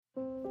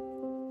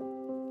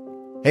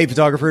Hey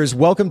photographers,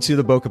 welcome to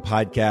the Bokeh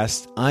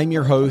Podcast. I'm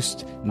your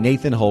host,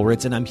 Nathan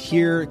Holritz, and I'm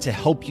here to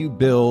help you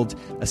build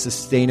a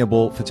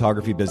sustainable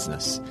photography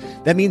business.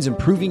 That means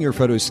improving your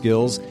photo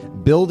skills,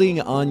 building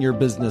on your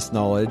business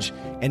knowledge,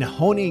 and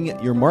honing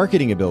your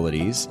marketing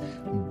abilities.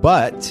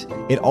 But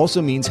it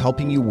also means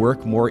helping you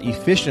work more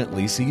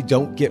efficiently so you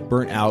don't get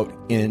burnt out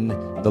in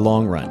the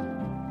long run.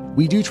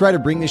 We do try to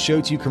bring the show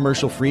to you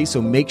commercial free,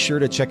 so make sure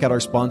to check out our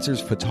sponsors,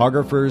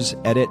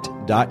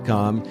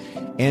 photographersedit.com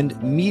and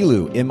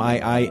Miilu,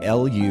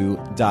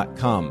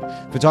 Miilu.com.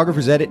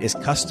 Photographer's Edit is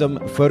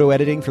custom photo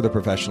editing for the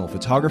professional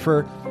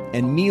photographer,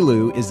 and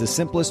Miilu is the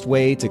simplest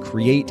way to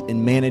create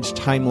and manage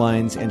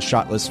timelines and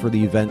shot lists for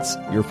the events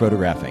you're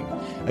photographing.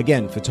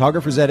 Again,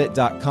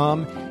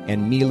 photographersedit.com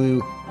and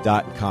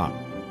Miilu.com.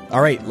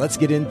 All right, let's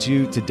get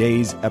into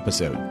today's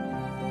episode.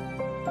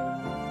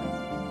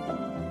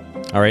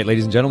 All right,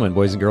 ladies and gentlemen,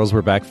 boys and girls,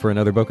 we're back for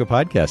another Bokeh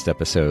Podcast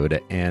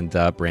episode and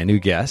brand new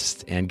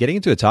guest, and getting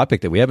into a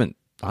topic that we haven't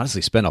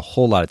honestly spent a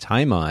whole lot of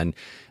time on, and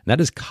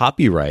that is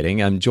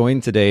copywriting. I'm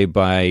joined today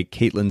by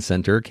Caitlin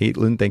Center.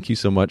 Caitlin, thank you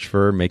so much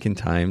for making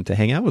time to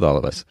hang out with all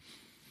of us.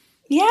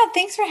 Yeah,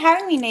 thanks for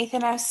having me,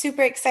 Nathan. I was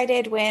super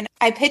excited when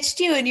I pitched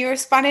you and you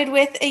responded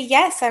with a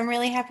yes. I'm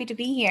really happy to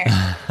be here.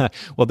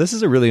 Well, this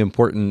is a really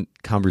important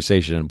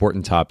conversation, an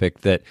important topic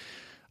that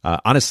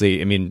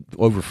honestly, I mean,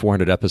 over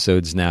 400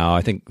 episodes now,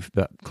 I think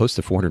close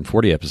to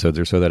 440 episodes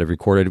or so that I've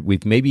recorded.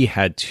 We've maybe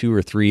had 2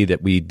 or 3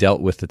 that we dealt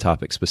with the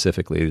topic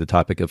specifically, the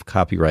topic of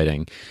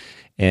copywriting,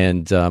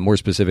 and more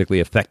specifically,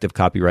 effective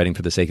copywriting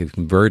for the sake of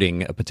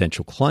converting a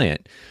potential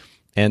client.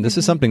 And this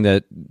is something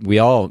that we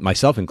all,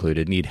 myself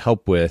included, need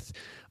help with.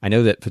 I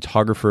know that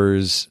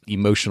photographers,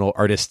 emotional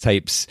artist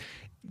types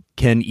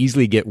can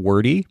easily get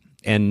wordy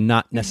and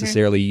not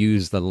necessarily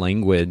use the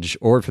language,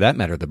 or for that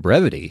matter, the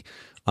brevity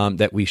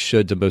that we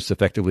should to most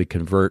effectively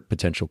convert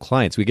potential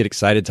clients. We get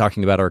excited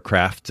talking about our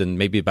craft and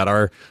maybe about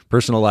our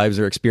personal lives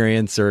or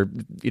experience, or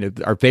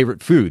our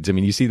favorite foods. I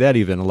mean, you see that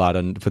even a lot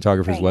on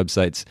photographers'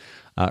 websites,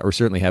 or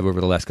certainly have over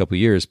the last couple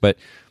of years. But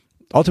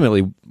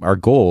ultimately, our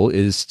goal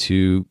is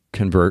to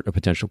convert a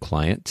potential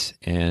client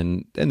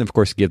and of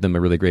course, give them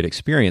a really great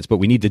experience. But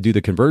we need to do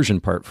the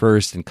conversion part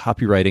first, and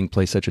copywriting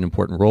plays such an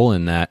important role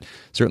in that,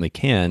 certainly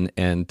can.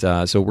 And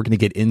so we're going to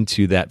get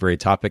into that very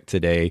topic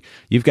today.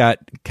 You've got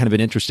kind of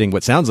an interesting,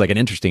 what sounds like an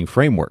interesting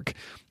framework,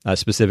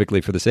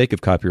 specifically for the sake of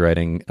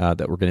copywriting,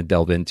 that we're going to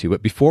delve into.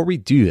 But before we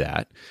do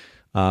that,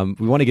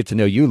 we want to get to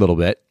know you a little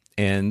bit.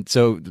 And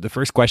so the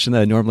first question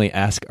that I normally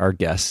ask our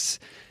guests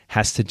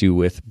has to do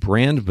with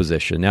brand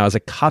position. Now, as a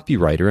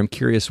copywriter, I'm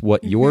curious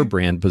what your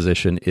brand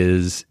position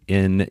is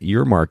in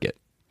your market.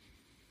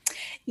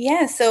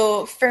 Yeah,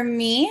 so for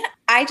me,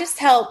 I just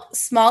help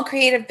small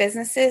creative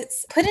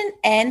businesses put an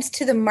end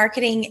to the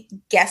marketing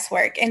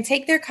guesswork and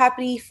take their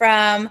copy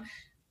from,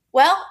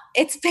 well,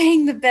 it's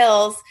paying the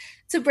bills,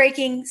 to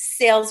breaking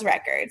sales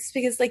records.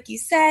 Because like you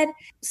said,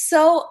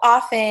 so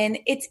often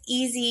it's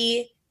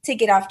easy to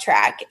get off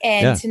track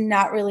and to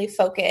not really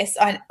focus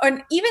on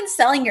even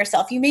selling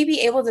yourself. You may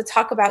be able to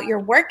talk about your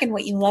work and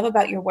what you love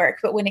about your work,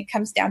 but when it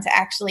comes down to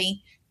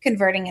actually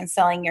converting and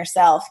selling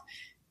yourself,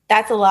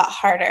 that's a lot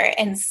harder.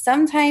 And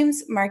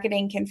sometimes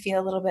marketing can feel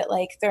a little bit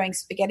like throwing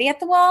spaghetti at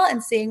the wall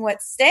and seeing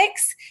what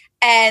sticks.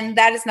 And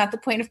that is not the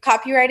point of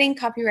copywriting.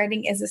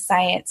 Copywriting is a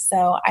science.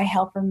 So I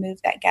help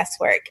remove that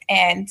guesswork.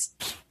 And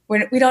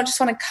we don't just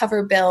want to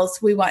cover bills.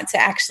 We want to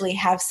actually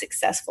have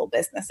successful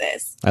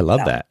businesses. I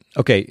love that.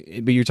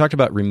 Okay. But you talked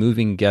about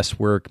removing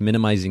guesswork,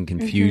 minimizing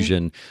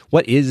confusion.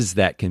 What is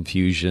that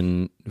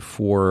confusion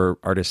for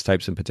artist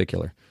types in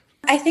particular?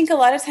 I think a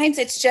lot of times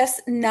it's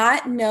just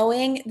not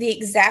knowing the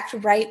exact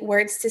right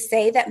words to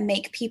say that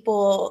make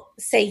people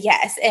say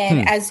yes.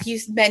 And as you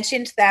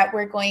mentioned that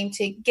we're going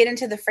to get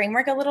into the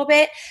framework a little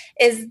bit,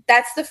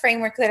 that's the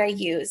framework that I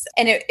use.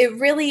 And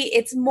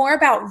it's more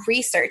about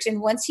research.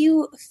 And once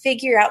you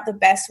figure out the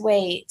best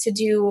way to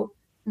do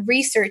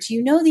research,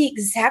 you know the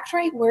exact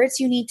right words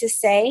you need to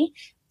say.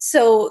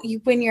 So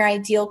when your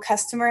ideal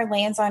customer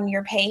lands on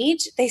your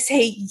page, they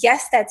say,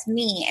 yes, that's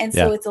me. And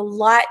so it's a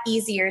lot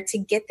easier to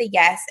get the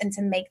yes and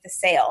to make the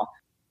sale.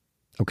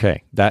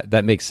 Okay,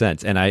 that makes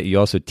sense. And you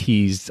also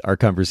teased our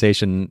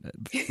conversation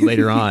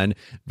later on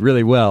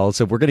really well.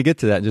 So we're going to get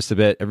to that in just a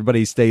bit.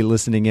 Everybody stay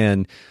listening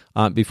in.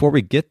 Before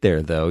we get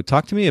there, though,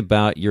 talk to me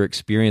about your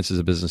experience as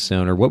a business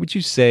owner. What would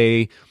you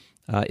say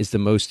is the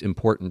most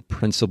important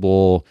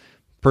principle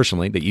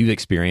personally that you've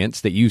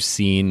experienced, that you've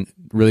seen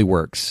really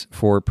works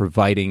for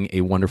providing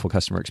a wonderful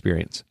customer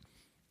experience?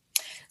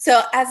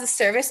 So as a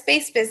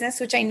service-based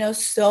business, which I know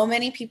so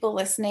many people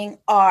listening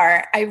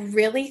are, I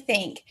really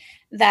think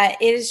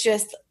that it is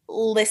just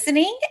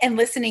listening and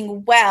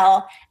listening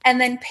well,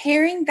 and then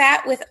pairing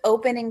that with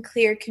open and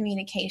clear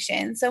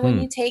communication. So when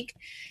you take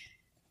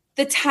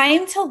the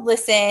time to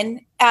listen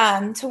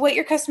to what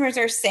your customers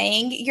are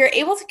saying, you're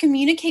able to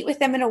communicate with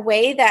them in a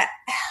way that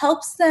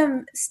helps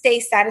them stay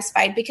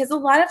satisfied. Because a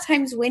lot of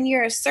times when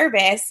you're a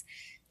service,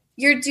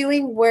 you're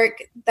doing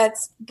work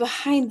that's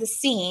behind the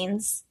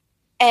scenes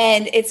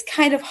And it's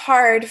kind of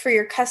hard for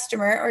your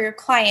customer or your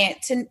client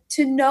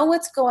to know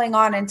what's going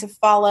on and to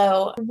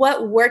follow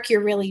what work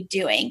you're really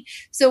doing.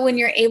 So when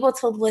you're able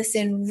to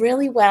listen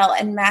really well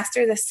and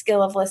master the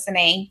skill of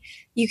listening,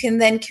 you can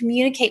then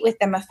communicate with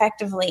them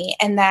effectively,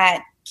 and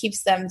that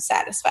keeps them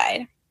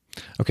satisfied.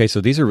 Okay, so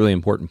these are really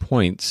important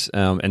points.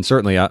 And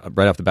certainly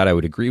right off the bat, I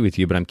would agree with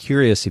you, but I'm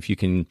curious if you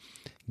can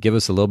give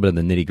us a little bit of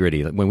the nitty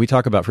gritty. When we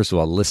talk about, first of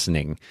all,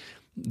 listening,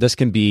 this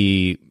can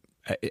be,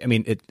 I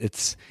mean,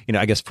 it's,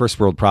 I guess first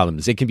world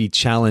problems. It can be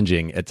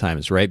challenging at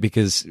times, right?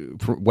 Because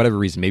for whatever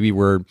reason, maybe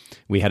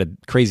we had a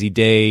crazy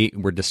day,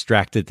 we're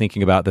distracted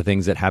thinking about the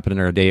things that happened in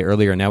our day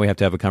earlier. And now we have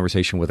to have a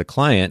conversation with a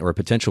client or a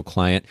potential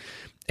client,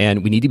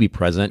 and we need to be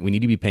present. We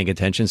need to be paying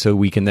attention so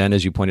we can then,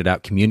 as you pointed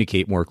out,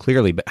 communicate more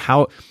clearly. But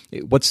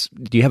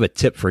do you have a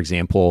tip, for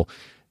example,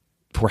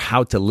 for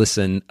how to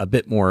listen a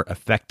bit more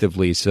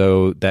effectively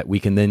so that we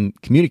can then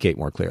communicate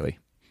more clearly?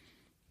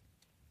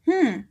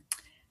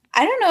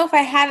 I don't know if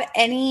I have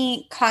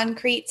any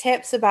concrete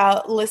tips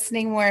about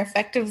listening more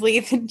effectively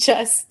than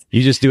just...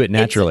 You just do it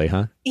naturally,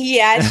 huh?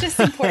 Yeah, it's just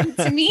important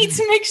to me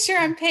to make sure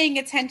I'm paying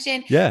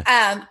attention. Yeah.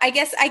 I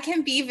guess I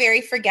can be very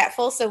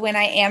forgetful. So when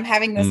I am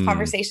having those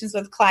conversations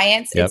with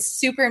clients, it's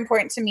super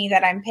important to me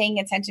that I'm paying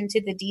attention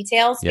to the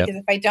details, because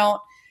if I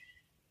don't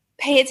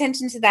pay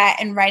attention to that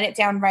and write it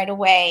down right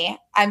away,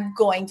 I'm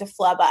going to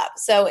flub up.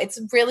 So it's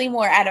really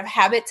more out of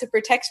habit to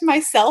protect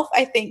myself,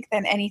 I think,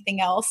 than anything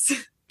else.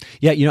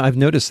 Yeah, I've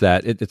noticed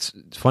that. It's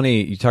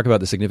funny, you talk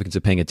about the significance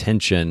of paying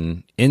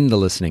attention in the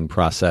listening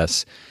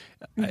process.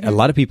 Mm-hmm. A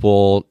lot of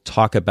people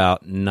talk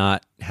about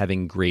not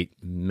having great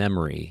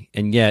memory,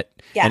 and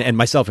yet, and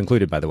myself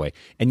included, by the way,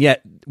 and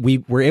yet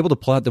we were able to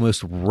pull out the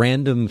most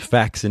random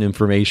facts and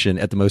information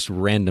at the most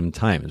random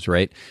times,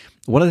 right?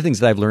 One of the things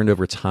that I've learned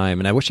over time,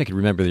 and I wish I could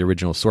remember the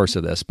original source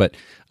of this, but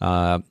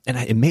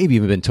it may have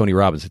even been Tony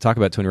Robbins. I talk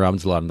about Tony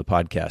Robbins a lot on the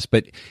podcast,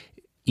 but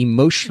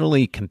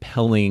emotionally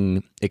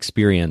compelling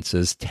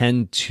experiences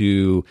tend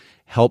to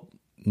help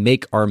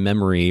make our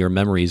memory or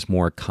memories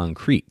more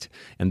concrete.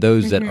 And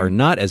those that are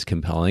not as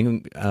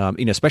compelling,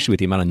 especially with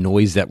the amount of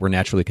noise that we're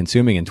naturally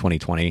consuming in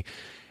 2020,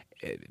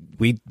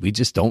 we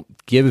just don't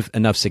give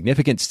enough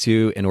significance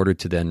to in order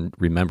to then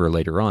remember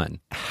later on.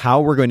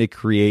 How we're going to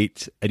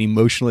create an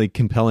emotionally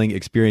compelling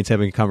experience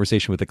having a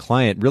conversation with a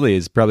client really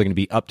is probably going to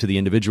be up to the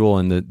individual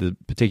and the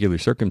particular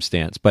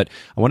circumstance. But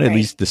I want to at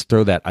least just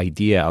throw that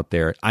idea out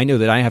there. I know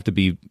that I have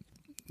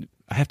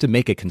to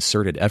make a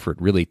concerted effort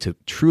really to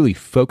truly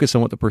focus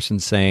on what the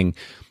person's saying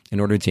in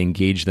order to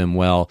engage them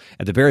well.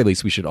 At the very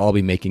least, we should all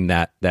be making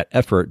that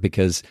effort,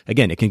 because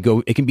again, it can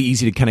be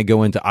easy to kind of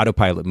go into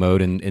autopilot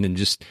mode and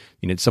just,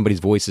 somebody's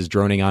voice is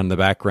droning on in the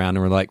background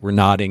and we're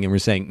nodding and we're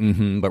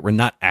saying, but we're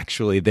not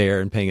actually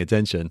there and paying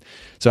attention.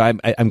 So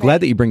I'm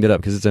glad that you bring that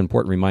up, because it's an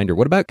important reminder.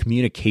 What about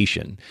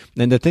communication?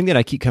 And the thing that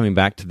I keep coming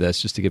back to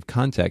this, just to give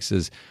context,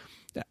 is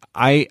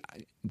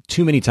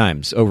too many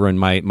times over in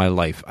my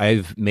life,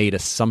 I've made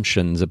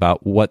assumptions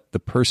about what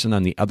the person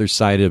on the other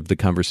side of the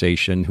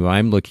conversation, who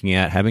I'm looking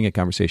at, having a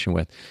conversation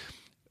with,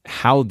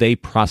 how they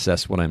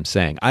process what I'm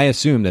saying. I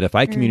assume that if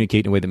I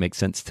communicate in a way that makes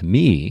sense to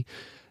me,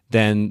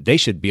 then they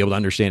should be able to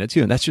understand it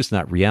too. And that's just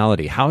not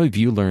reality. How have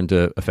you learned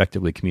to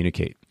effectively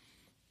communicate?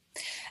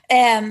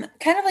 Kind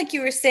of like you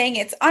were saying,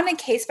 it's on a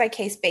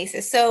case-by-case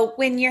basis. So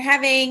when you're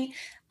having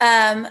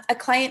a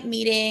client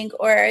meeting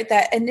or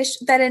that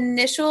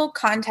initial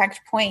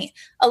contact point,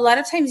 a lot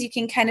of times you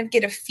can kind of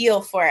get a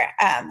feel for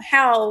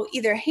how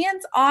either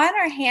hands-on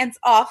or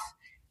hands-off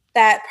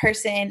that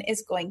person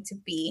is going to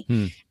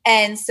be.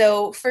 And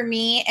so for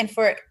me, and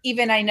for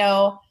even, I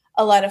know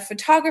a lot of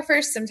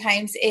photographers,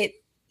 sometimes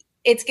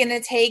it's going to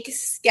take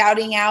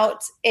scouting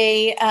out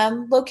a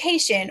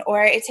location,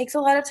 or it takes a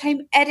lot of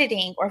time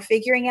editing or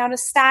figuring out a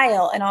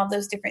style and all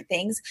those different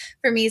things.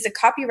 For me as a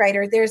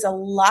copywriter, there's a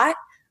lot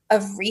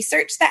of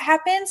research that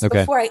happens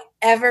before I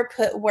ever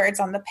put words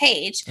on the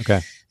page.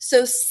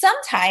 So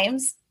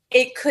sometimes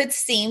it could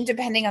seem,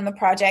 depending on the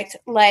project,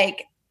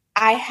 like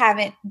I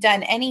haven't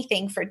done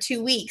anything for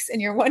 2 weeks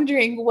and you're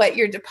wondering what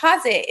your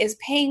deposit is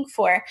paying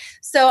for.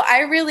 So I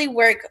really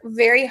work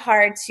very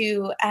hard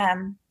to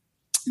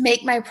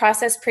make my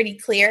process pretty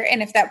clear.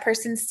 And if that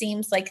person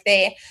seems like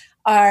they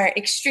are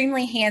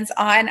extremely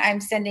hands-on,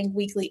 I'm sending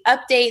weekly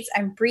updates.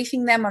 I'm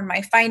briefing them on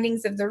my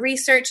findings of the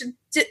research,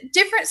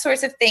 different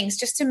sorts of things,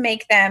 just to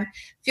make them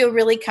feel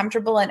really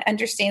comfortable and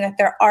understand that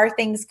there are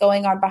things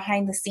going on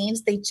behind the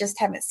scenes. They just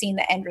haven't seen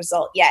the end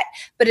result yet.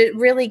 But it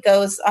really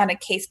goes on a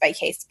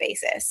case-by-case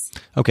basis.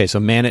 Okay, so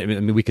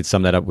we could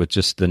sum that up with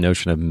just the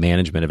notion of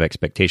management of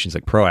expectations,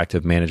 like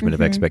proactive management of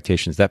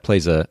expectations. That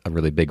plays a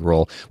really big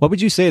role. What would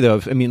you say,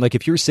 though?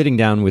 If you're sitting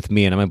down with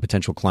me and I'm a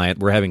potential client,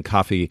 we're having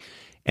coffee,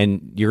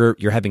 and you're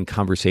having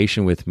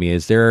conversation with me,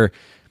 is there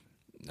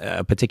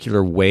a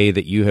particular way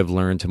that you have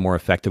learned to more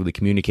effectively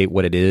communicate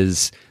what it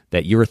is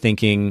that you're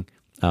thinking,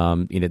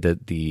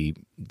 the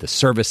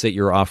service that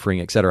you're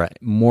offering, et cetera,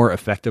 more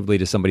effectively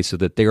to somebody so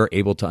that they are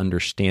able to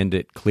understand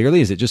it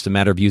clearly? Is it just a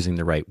matter of using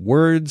the right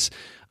words,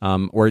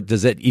 or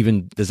does that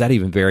even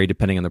vary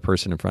depending on the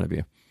person in front of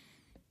you?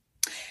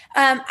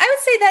 I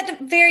would say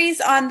that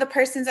varies on the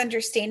person's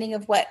understanding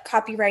of what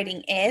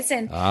copywriting is.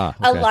 And Okay.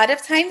 a lot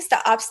of times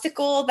the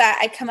obstacle that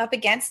I come up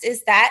against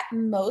is that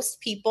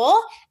most people,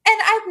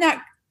 and I'm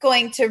not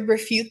going to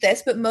refute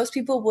this, but most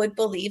people would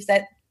believe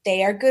that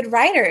they are good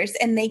writers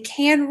and they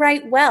can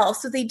write well.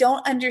 So they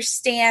don't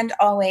understand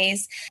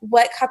always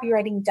what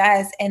copywriting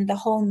does and the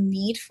whole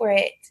need for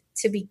it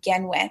to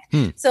begin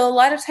with. So a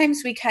lot of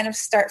times we kind of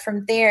start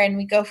from there and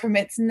we go from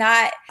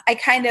I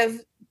kind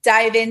of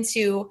dive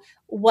into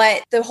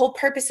what the whole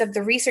purpose of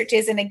the research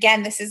is. And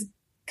again, this is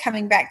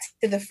coming back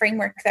to the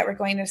framework that we're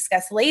going to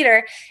discuss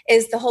later,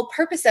 is the whole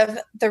purpose of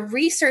the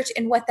research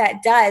and what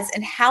that does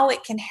and how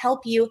it can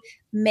help you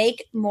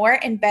make more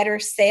and better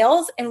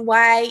sales, and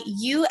why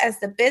you as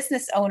the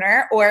business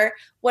owner or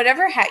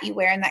whatever hat you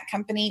wear in that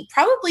company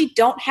probably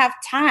don't have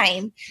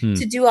time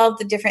to do all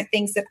the different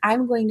things that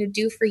I'm going to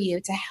do for you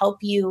to help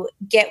you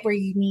get where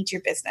you need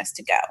your business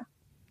to go.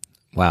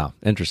 Wow.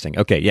 Interesting.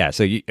 Okay. Yeah.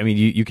 So,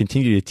 you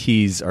continue to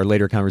tease our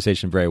later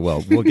conversation very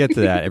well. We'll get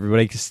to that.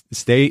 Everybody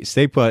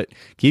stay put,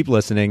 keep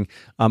listening.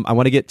 I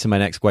want to get to my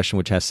next question,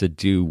 which has to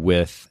do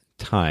with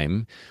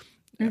time.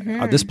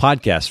 This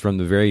podcast from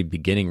the very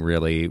beginning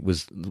really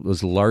was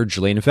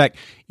largely, and in fact,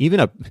 believe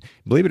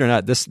it or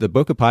not, the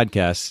Bokeh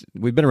podcast,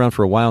 we've been around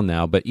for a while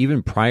now, but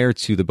even prior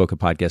to the Bokeh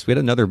podcast, we had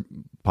another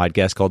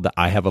podcast called the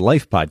I Have a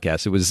Life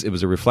podcast. It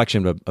was a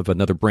reflection of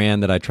another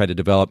brand that I tried to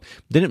develop.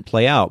 Didn't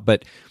play out,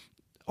 but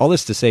all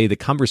this to say, the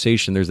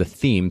conversation, there's a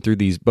theme through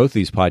both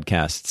these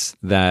podcasts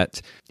that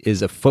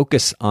is a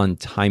focus on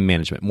time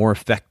management, more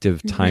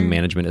effective time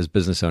management as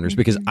business owners,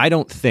 because I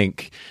don't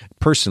think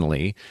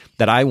personally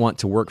that I want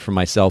to work for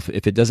myself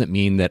if it doesn't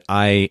mean that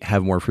I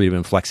have more freedom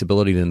and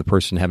flexibility than the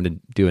person having to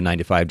do a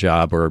 9-to-5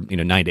 job or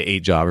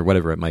 9-to-8 job or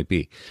whatever it might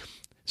be.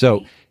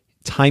 So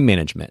time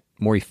management,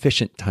 more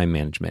efficient time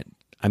management.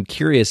 I'm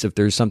curious if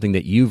there's something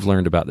that you've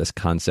learned about this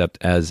concept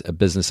as a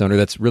business owner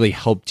that's really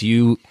helped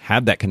you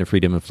have that kind of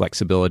freedom and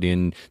flexibility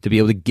and to be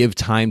able to give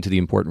time to the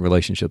important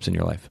relationships in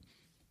your life.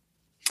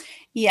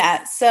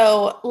 Yeah.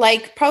 So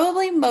like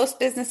probably most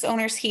business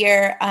owners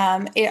here,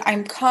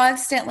 I'm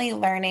constantly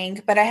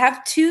learning, but I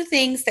have two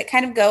things that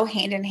kind of go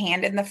hand in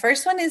hand. And the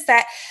first one is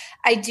that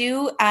I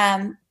do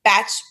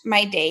batch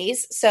my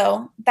days.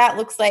 So that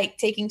looks like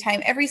taking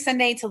time every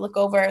Sunday to look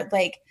over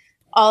like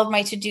all of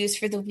my to-dos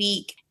for the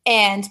week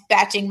and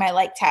batching my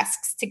like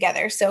tasks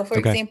together. So for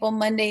example,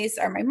 Mondays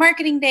are my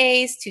marketing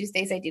days,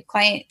 Tuesdays I do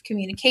client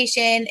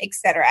communication,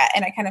 etc.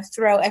 And I kind of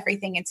throw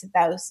everything into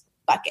those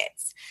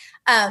buckets.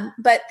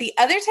 But the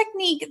other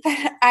technique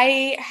that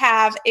I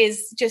have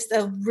is just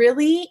a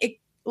really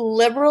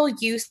liberal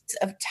use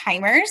of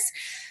timers.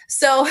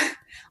 So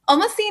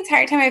almost the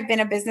entire time I've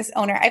been a business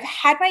owner, I've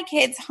had my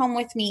kids home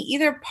with me,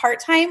 either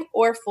part-time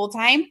or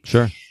full-time.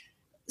 Sure.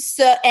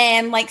 So,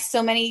 and like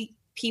so many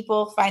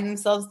people find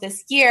themselves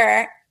this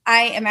year,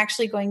 I am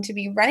actually going to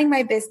be running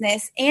my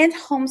business and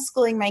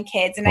homeschooling my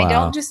kids. And I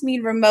don't just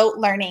mean remote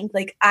learning.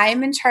 Like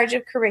I'm in charge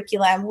of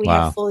curriculum. We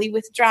have fully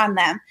withdrawn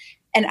them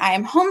and I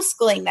am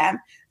homeschooling them.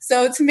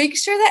 So to make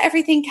sure that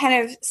everything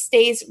kind of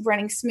stays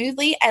running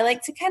smoothly, I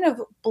like to kind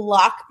of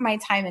block my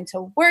time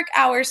into work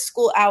hours,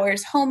 school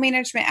hours, home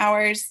management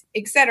hours,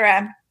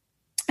 etc.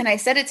 And I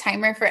set a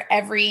timer for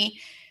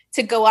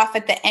to go off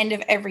at the end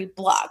of every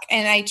block.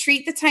 And I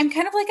treat the time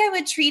kind of like I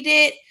would treat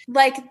it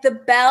like the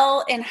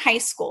bell in high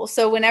school.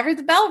 So whenever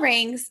the bell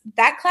rings,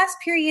 that class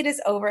period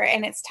is over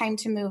and it's time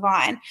to move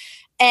on.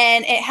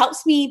 And it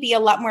helps me be a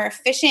lot more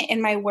efficient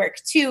in my work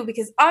too,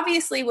 because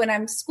obviously when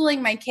I'm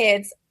schooling my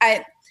kids,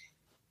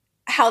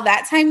 how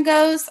that time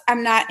goes,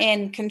 I'm not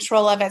in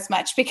control of as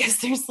much because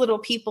there's little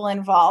people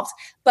involved.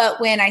 But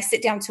when I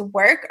sit down to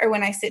work or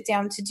when I sit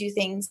down to do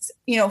things,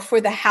 for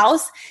the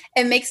house,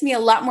 it makes me a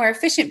lot more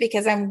efficient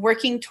because I'm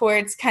working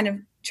towards kind of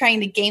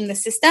trying to game the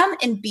system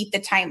and beat the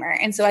timer.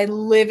 And so I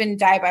live and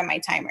die by my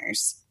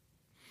timers.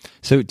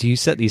 So do you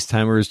set these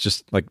timers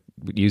just like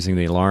using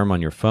the alarm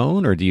on your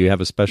phone, or do you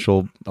have a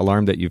special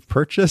alarm that you've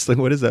purchased? Like,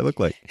 what does that look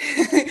like?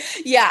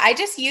 Yeah, I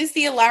just use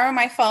the alarm on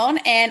my phone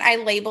and I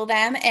label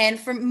them. And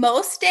for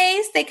most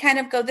days, they kind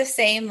of go the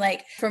same.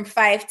 Like from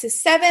 5 to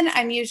 7,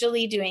 I'm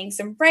usually doing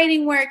some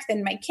writing work.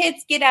 Then my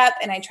kids get up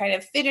and I try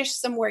to finish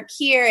some work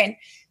here. And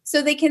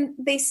so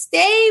they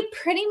stay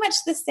pretty much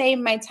the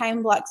same, my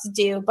time blocks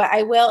do, but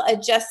I will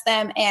adjust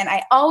them and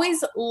I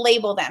always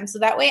label them. So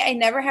that way I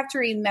never have to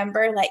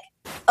remember like,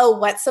 oh,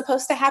 what's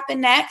supposed to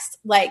happen next?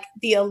 Like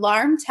the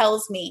alarm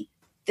tells me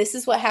this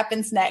is what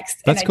happens next.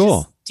 That's and I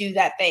cool. Just do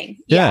that thing.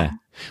 Yeah.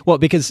 Well,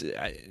 because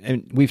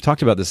and we've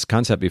talked about this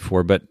concept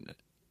before, but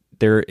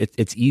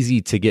it's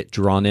easy to get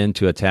drawn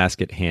into a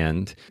task at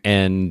hand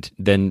and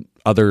then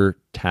other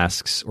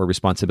tasks or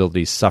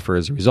responsibilities suffer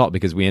as a result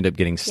because we end up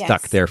getting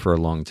stuck there for a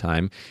long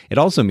time. It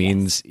also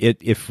means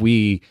if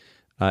we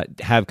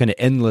have kind of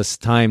endless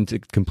time to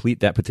complete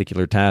that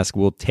particular task,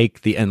 we'll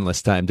take the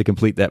endless time to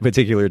complete that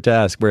particular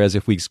task. Whereas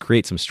if we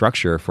create some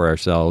structure for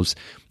ourselves,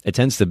 it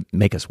tends to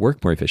make us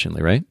work more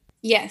efficiently, right?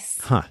 Yes.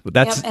 Huh. But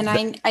Yep.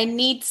 And I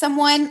need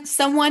someone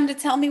to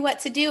tell me what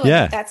to do. And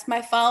Yeah. if that's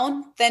my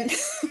phone, then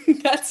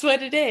that's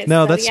what it is.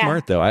 No, So, that's yeah.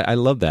 smart though. I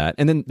love that.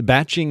 And then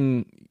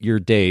batching your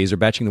days or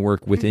batching the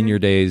work within your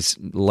days,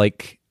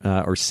 like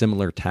or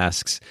similar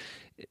tasks.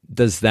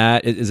 Is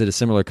it a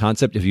similar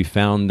concept? Have you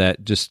found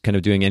that just kind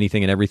of doing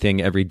anything and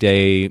everything every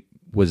day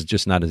was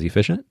just not as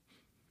efficient?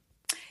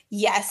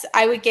 Yes,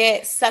 I would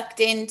get sucked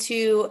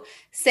into,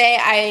 say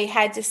I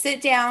had to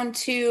sit down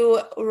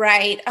to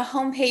write a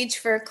homepage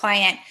for a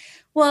client.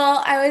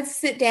 Well, I would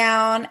sit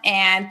down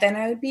and then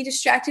I would be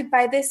distracted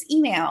by this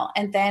email.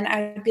 And then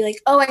I would be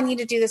like, oh, I need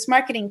to do this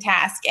marketing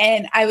task.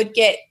 And I would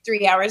get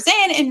 3 hours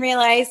in and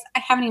realize I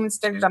haven't even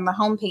started on the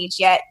homepage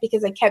yet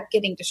because I kept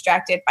getting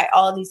distracted by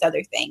all of these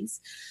other things.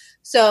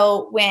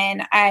 So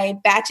when I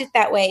batch it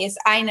that way is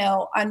I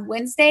know on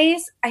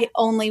Wednesdays, I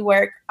only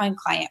work on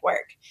client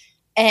work.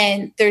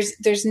 And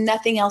there's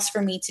nothing else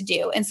for me to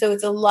do. And so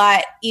it's a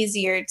lot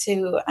easier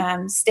to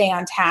stay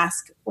on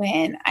task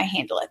when I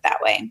handle it that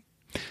way.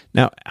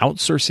 Now,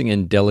 outsourcing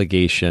and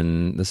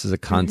delegation, this is a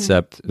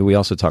concept that we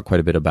also talk quite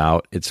a bit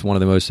about. It's one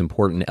of the most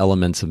important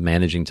elements of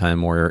managing time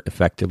more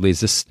effectively. Is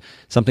this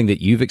something that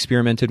you've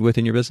experimented with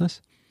in your business?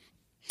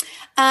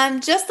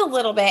 Just a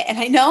little bit. And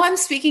I know I'm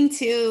speaking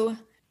to,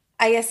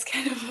 I guess,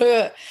 kind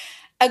of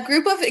a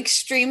group of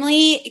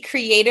extremely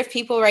creative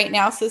people right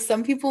now. So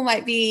some people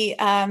might be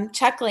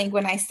chuckling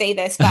when I say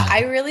this, but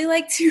I really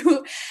like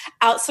to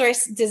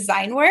outsource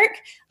design work.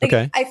 Like,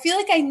 okay. I feel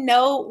like I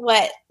know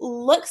what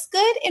looks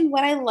good and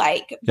what I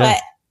like, but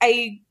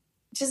I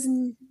just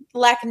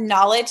lack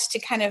knowledge to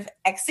kind of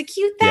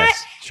execute that.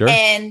 Yes, sure.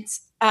 And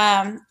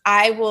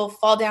I will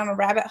fall down a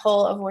rabbit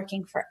hole of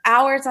working for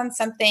hours on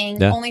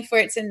something only for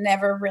it to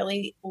never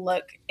really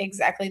look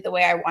exactly the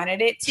way I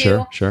wanted it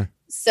to. Sure.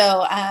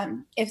 So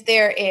if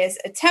there is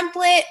a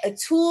template, a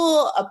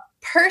tool, a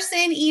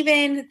person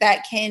even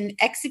that can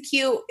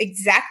execute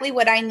exactly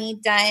what I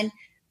need done,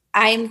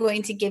 I'm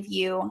going to give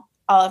you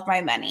all of my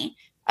money.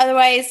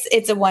 Otherwise,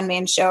 it's a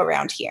one-man show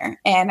around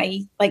here. And I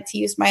like to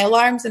use my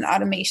alarms and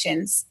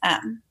automations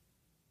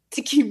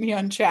to keep me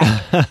on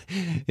track.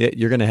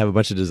 You're going to have a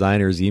bunch of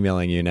designers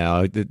emailing you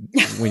now.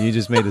 When you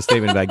just made the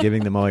statement about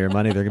giving them all your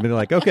money, they're going to be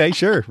like, okay,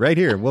 sure, right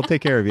here. We'll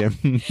take care of you.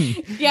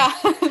 Yeah.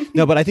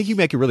 No, but I think you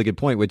make a really good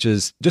point, which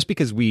is just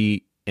because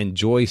we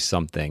enjoy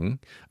something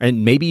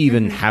and maybe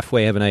even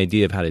halfway have an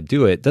idea of how to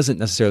do it, doesn't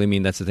necessarily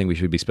mean that's the thing we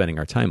should be spending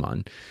our time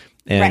on.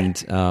 And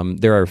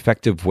there are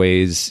effective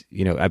ways,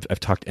 I've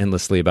talked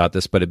endlessly about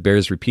this, but it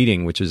bears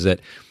repeating, which is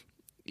that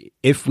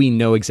if we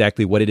know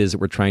exactly what it is that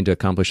we're trying to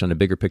accomplish on a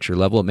bigger picture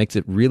level, it makes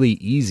it really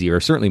easy, or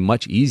certainly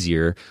much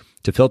easier,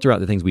 to filter out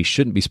the things we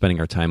shouldn't be spending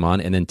our time on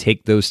and then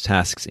take those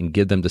tasks and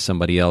give them to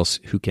somebody else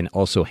who can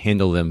also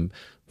handle them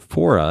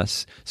for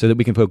us so that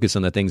we can focus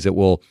on the things that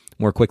will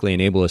more quickly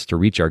enable us to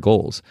reach our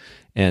goals.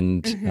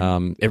 And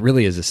it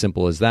really is as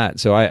simple as that.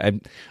 So I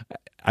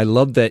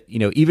love that,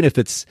 even if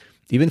it's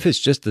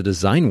just the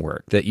design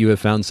work, that you have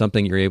found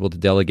something you're able to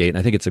delegate. And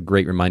I think it's a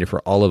great reminder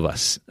for all of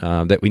us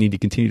that we need to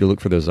continue to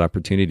look for those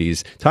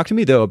opportunities. Talk to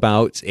me, though,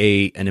 about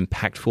an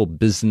impactful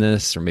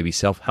business or maybe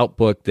self-help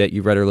book that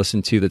you've read or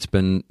listened to that's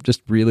been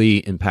just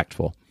really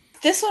impactful.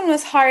 This one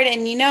was hard.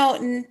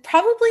 And,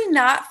 probably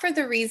not for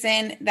the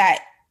reason that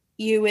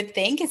you would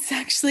think. It's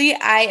actually,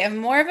 I am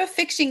more of a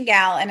fiction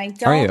gal, and I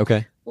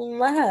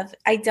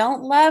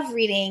don't love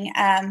reading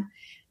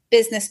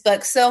business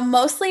books. So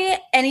mostly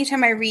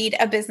anytime I read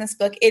a business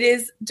book, it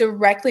is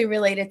directly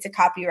related to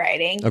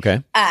copywriting.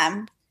 Okay.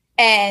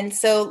 And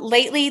so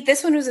lately,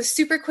 this one was a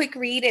super quick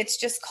read. It's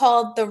just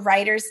called The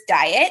Writer's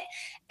Diet.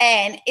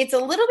 And it's a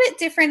little bit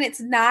different. It's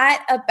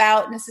not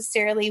about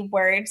necessarily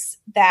words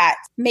that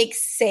make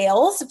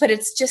sales, but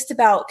it's just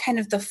about kind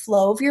of the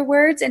flow of your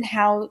words and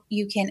how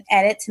you can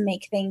edit to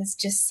make things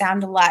just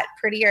sound a lot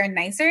prettier and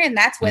nicer. And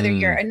that's whether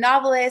you're a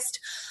novelist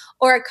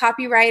or a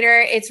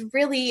copywriter. It's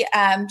really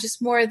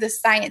just more of the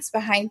science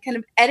behind kind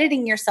of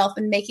editing yourself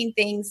and making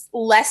things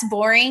less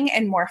boring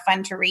and more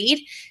fun to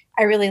read.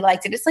 I really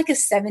liked it. It's like a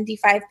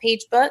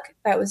 75-page book.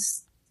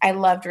 I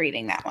loved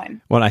reading that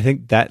one. Well, I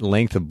think that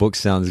length of book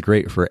sounds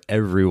great for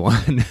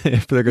everyone.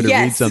 If they're going to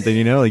read something,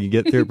 you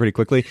get through it pretty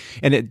quickly.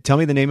 And tell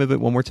me the name of it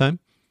one more time.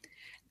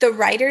 The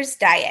Writer's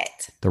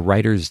Diet. The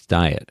Writer's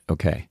Diet.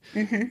 Okay.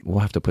 We'll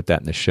have to put that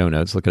in the show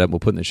notes. Look it up.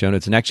 We'll put it in the show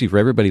notes. And actually, for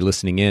everybody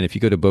listening in, if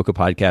you go to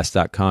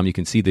bokehpodcast.com, you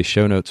can see the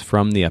show notes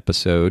from the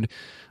episode.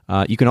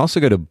 You can also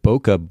go to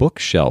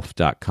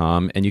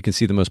bokehbookshelf.com, and you can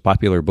see the most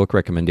popular book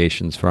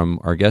recommendations from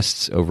our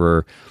guests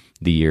over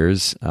the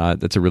years.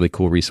 That's a really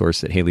cool resource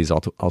that Haley's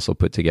also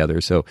put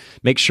together. So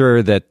make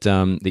sure that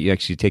you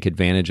actually take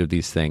advantage of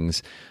these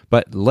things.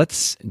 But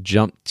let's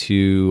jump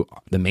to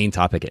the main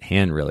topic at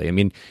hand, really. I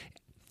mean,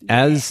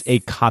 as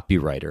a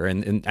copywriter,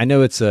 and I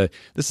know this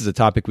is a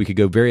topic we could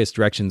go various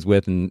directions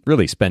with and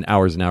really spend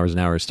hours and hours and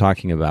hours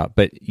talking about,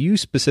 but you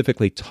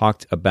specifically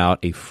talked about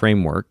a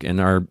framework and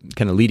are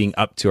kind of leading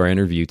up to our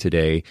interview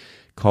today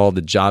called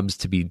the Jobs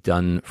to Be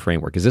Done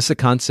framework. Is this a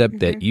concept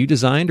that you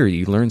designed or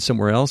you learned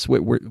somewhere else?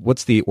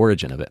 What's the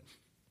origin of it?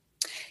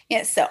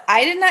 Yes, so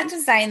I did not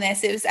design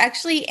this. It was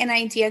actually an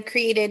idea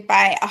created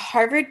by a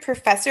Harvard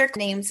professor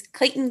named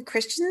Clayton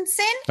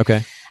Christensen.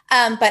 Okay.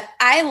 But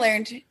I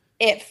learned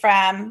it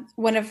from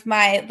one of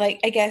my,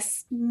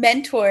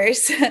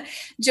 mentors,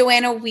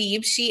 Joanna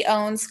Weeb. She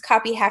owns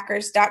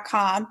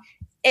copyhackers.com.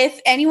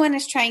 If anyone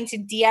is trying to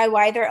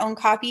DIY their own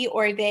copy,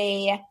 or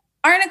they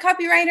aren't a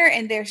copywriter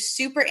and they're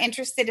super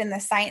interested in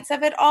the science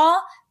of it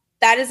all,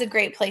 that is a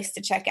great place to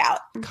check out.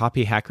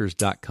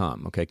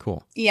 Copyhackers.com. Okay,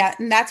 cool. Yeah,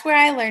 and that's where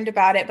I learned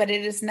about it, but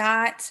it is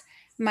not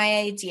my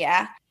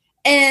idea.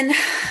 And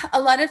a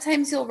lot of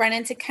times you'll run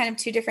into kind of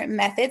two different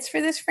methods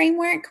for this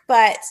framework,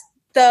 but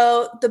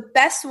the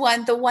best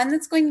one, the one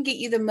that's going to get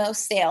you the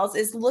most sales,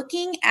 is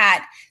looking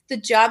at the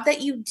job that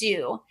you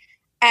do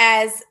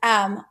as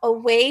a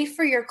way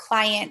for your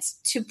clients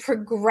to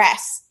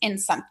progress in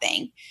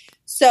something.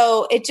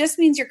 So it just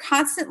means you're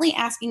constantly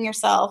asking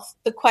yourself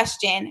the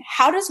question,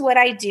 how does what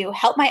I do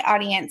help my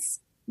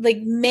audience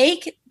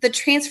make the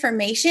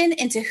transformation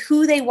into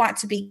who they want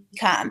to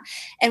become?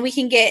 And we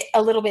can get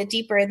a little bit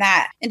deeper in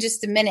that in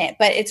just a minute,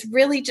 but it's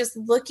really just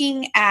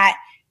looking at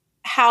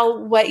how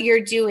what you're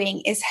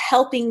doing is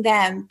helping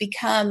them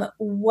become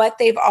what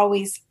they've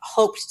always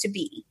hoped to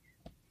be.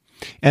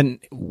 And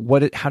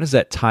how does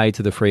that tie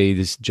to the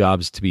phrase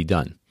jobs to be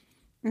done?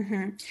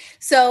 Mm-hmm.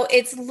 So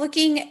it's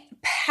looking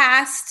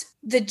past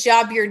the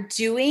job you're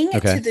doing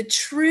to the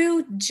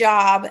true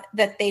job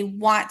that they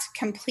want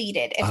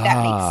completed, if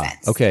that makes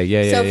sense. Okay.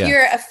 Yeah. So if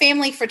you're a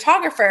family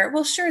photographer,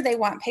 well, sure, they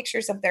want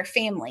pictures of their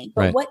family,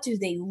 but what do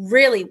they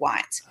really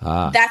want?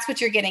 That's what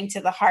you're getting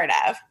to the heart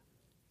of.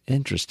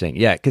 Interesting.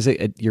 Yeah, because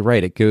you're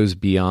right. It goes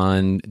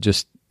beyond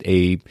just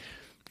a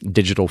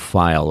digital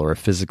file or a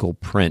physical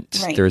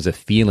print. Right. There's a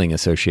feeling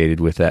associated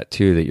with that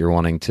too that you're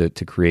wanting to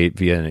create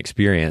via an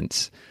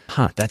experience.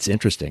 That's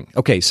interesting.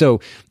 Okay,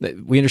 so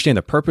we understand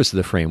the purpose of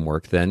the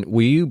framework then.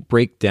 Will you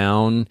break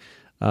down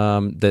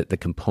the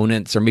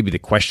components or maybe the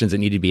questions that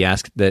need to be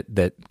asked that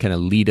kind of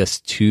lead us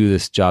to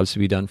this jobs to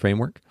be done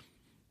framework?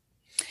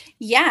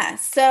 Yeah,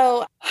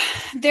 so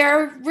there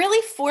are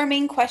really four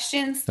main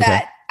questions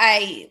that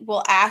I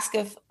will ask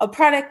of a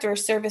product or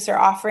service or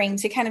offering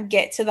to kind of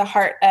get to the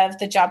heart of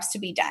the jobs to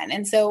be done.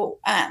 And so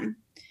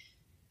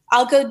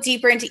I'll go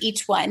deeper into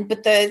each one,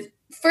 but the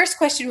first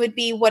question would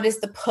be, what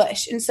is the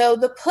push? And so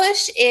the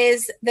push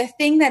is the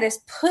thing that is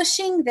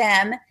pushing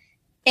them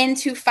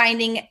into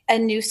finding a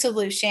new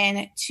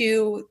solution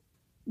to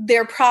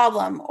their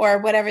problem or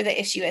whatever the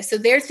issue is. So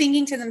they're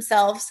thinking to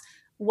themselves,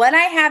 what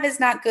I have is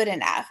not good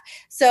enough.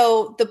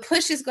 So the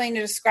push is going to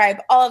describe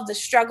all of the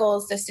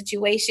struggles, the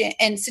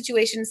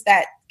situations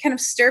that kind of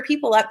stir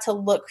people up to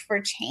look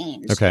for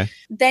change. Okay.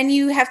 Then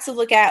you have to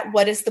look at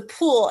what is the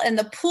pull. And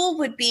the pull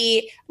would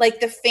be like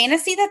the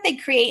fantasy that they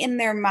create in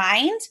their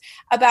mind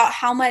about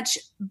how much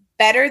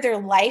better their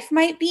life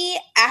might be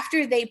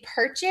after they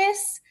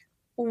purchase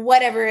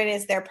whatever it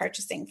is they're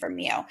purchasing from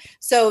you.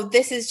 So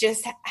this is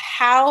just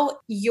how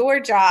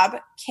your job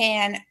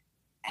can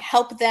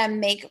help them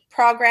make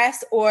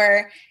progress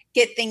or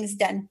get things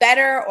done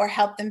better or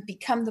help them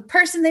become the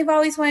person they've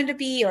always wanted to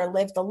be or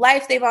live the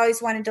life they've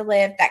always wanted to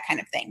live, that kind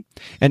of thing.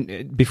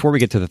 And before we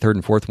get to the third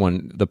and fourth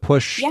one, the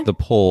push, the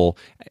pull,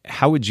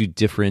 how would you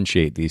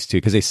differentiate these two?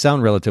 Because they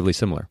sound relatively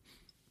similar.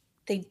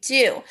 They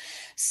do.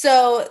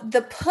 So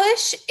the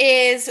push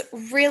is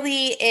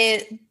really,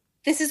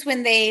 this is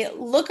when they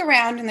look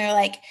around and they're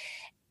like,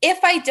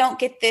 if I don't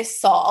get this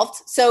solved.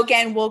 So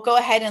again, we'll go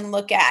ahead and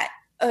look at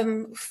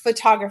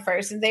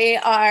photographers, and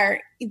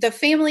the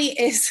family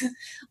is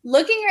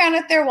looking around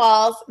at their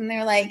walls and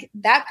they're like,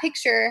 that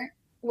picture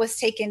was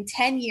taken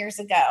 10 years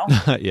ago.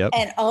 Yep.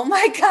 And oh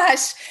my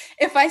gosh,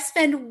 if I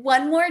spend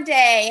one more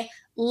day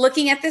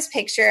looking at this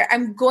picture,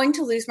 I'm going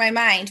to lose my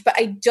mind, but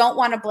I don't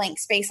want a blank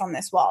space on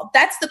this wall.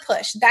 That's the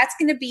push. That's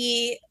going to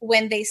be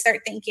when they start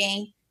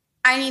thinking,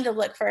 I need to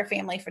look for a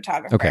family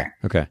photographer.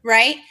 Okay.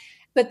 Right.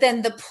 But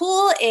then the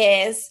pull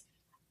is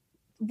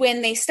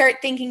when they start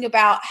thinking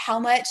about how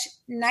much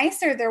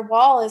nicer their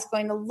wall is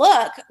going to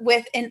look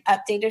with an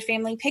updated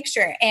family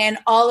picture and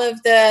all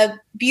of the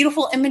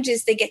beautiful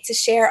images they get to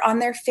share on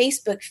their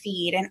Facebook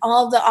feed and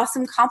all the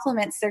awesome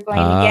compliments they're going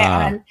to get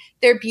on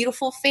their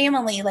beautiful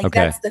family.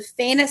 That's the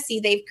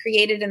fantasy they've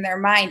created in their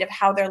mind of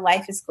how their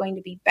life is going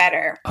to be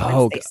better.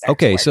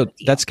 Okay. So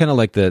that's kind of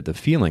like the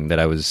feeling that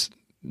I was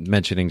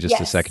mentioning just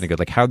a second ago,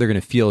 like how they're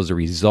going to feel as a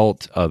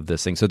result of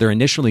this thing. So they're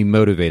initially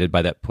motivated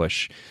by that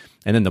push.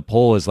 And then the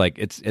pull is like,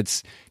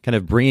 it's kind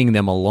of bringing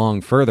them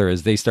along further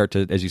as they start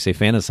to, as you say,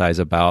 fantasize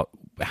about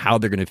how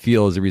they're going to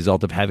feel as a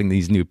result of having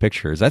these new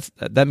pictures.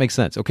 That makes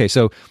sense. Okay,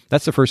 so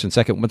that's the first and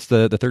second. What's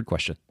the third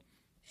question?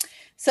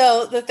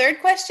 So the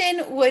third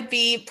question would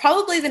be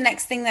probably the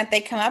next thing that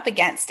they come up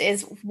against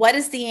is, what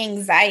is the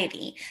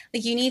anxiety?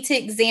 Like, you need to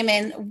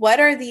examine what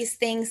are these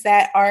things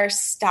that are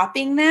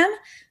stopping them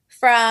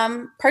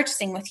from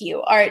purchasing with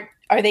you. Are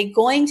they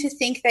going to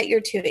think that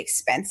you're too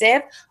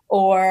expensive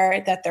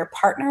or that their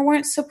partner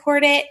won't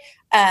support it?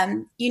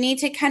 you need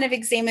to kind of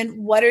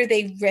examine what are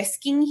they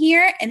risking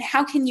here and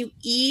how can you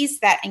ease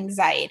that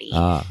anxiety.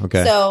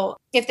 Okay. So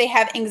if they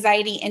have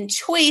anxiety in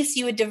choice,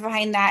 you would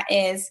define that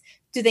as,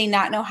 do they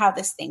not know how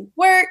this thing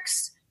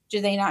works?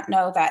 Do they not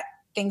know that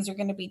things are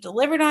going to be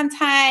delivered on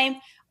time?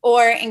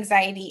 Or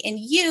anxiety in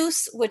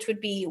use, which would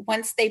be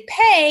once they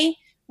pay,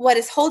 what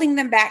is holding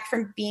them back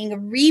from being a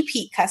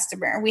repeat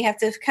customer? We have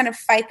to kind of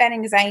fight that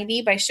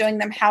anxiety by showing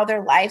them how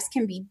their lives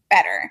can be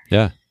better.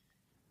 Yeah.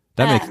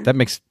 That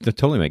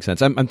totally makes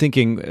sense. I'm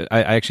thinking,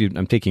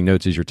 I'm taking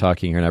notes as you're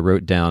talking here, and I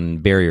wrote down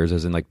barriers,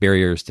 as in like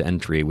barriers to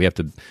entry. We have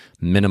to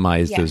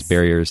minimize those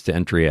barriers to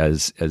entry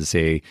as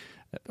I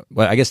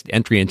guess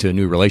entry into a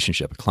new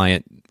relationship, a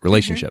client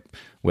relationship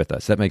with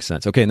us. That makes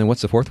sense. Okay. And then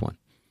what's the fourth one?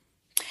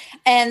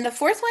 And the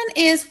fourth one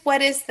is,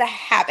 what is the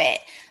habit?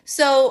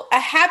 So a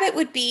habit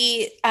would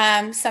be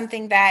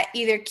something that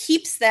either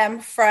keeps them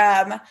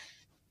from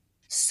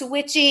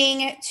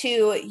switching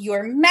to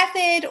your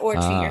method or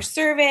to your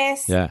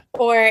service,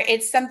 or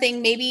it's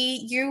something,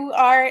 maybe you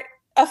are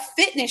a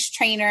fitness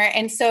trainer.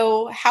 And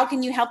so how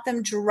can you help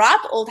them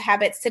drop old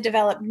habits to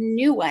develop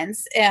new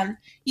ones?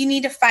 You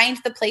need to find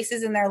the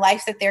places in their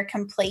life that they're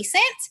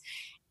complacent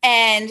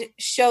and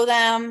show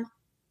them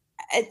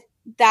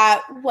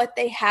that what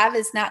they have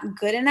is not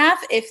good enough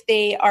if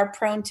they are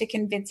prone to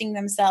convincing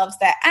themselves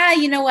that,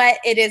 you know what,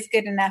 it is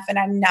good enough and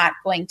I'm not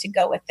going to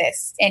go with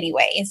this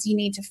anyways. You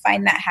need to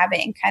find that habit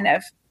and kind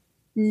of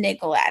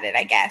niggle at it,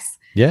 I guess.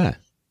 Yeah.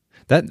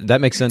 That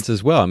makes sense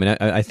as well. I mean,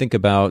 I think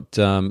about,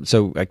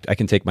 so I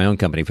can take my own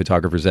company,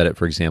 Photographers Edit,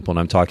 for example, and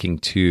I'm talking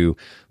to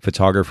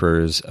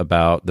photographers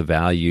about the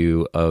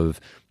value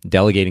of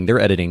delegating their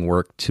editing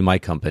work to my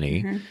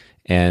company.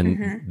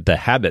 And the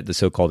habit, the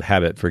so-called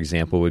habit, for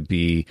example, would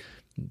be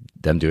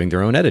them doing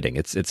their own editing.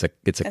 It's a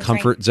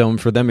comfort zone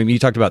for them. I mean, you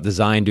talked about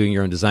design, doing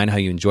your own design, how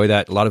you enjoy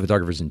that. A lot of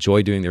photographers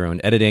enjoy doing their own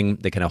editing.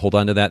 They kind of hold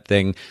on to that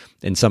thing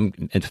in some,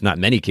 if not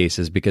many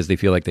cases, because they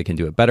feel like they can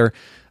do it better.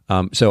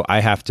 So I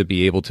have to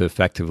be able to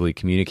effectively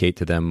communicate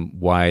to them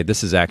why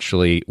this is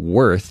actually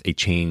worth a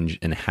change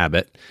in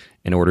habit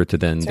in order to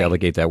then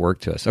delegate that work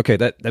to us. Okay,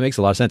 that makes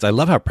a lot of sense. I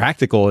love how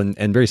practical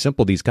and very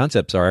simple these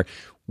concepts are.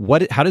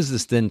 How does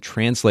this then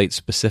translate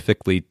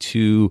specifically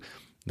to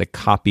the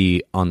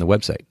copy on the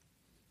website?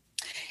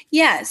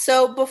 Yeah.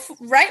 So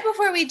right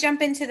before we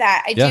jump into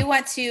that, I do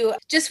want to,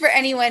 just for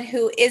anyone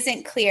who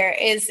isn't clear,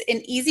 is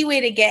an easy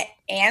way to get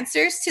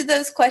answers to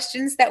those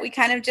questions that we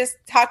kind of just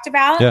talked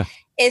about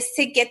is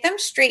to get them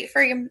straight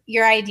for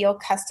your ideal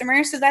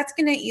customer. So that's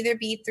going to either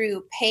be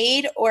through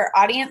paid or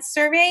audience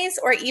surveys,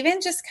 or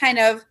even just kind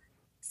of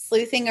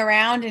sleuthing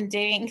around and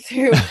digging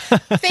through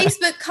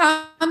Facebook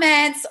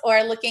comments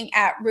or looking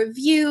at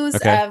reviews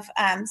of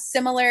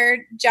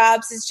similar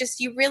jobs. Is just,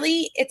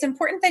 it's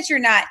important that you're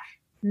not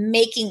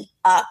making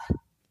up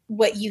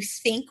what you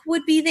think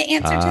would be the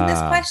answer to this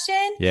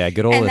question. Yeah,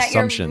 good old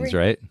assumptions,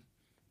 right?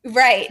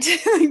 Right.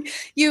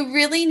 You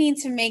really need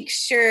to make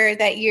sure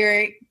that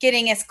you're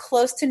getting as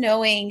close to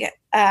knowing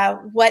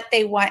what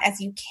they want as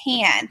you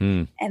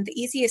can. And the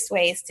easiest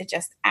way is to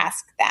just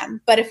ask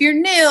them. But if you're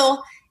new,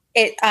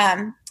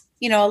 a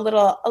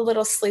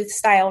little sleuth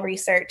style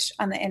research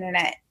on the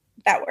internet,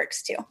 that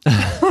works too.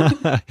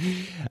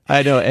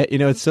 I know.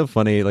 It's so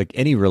funny. Like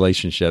any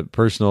relationship,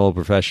 personal,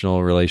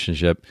 professional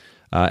relationship,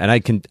 and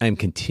I'm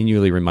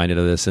continually reminded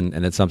of this,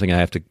 and it's something I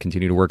have to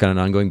continue to work on an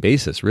ongoing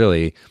basis.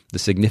 Really, the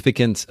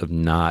significance of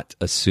not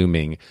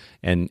assuming,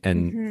 and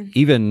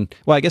even,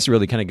 well, I guess it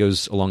really kind of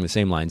goes along the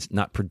same lines,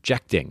 not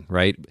projecting.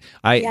 Right?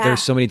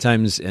 There's so many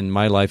times in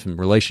my life and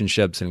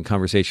relationships and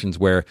conversations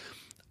where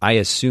I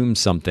assume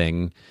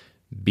something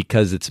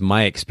because it's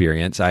my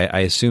experience. I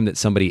assume that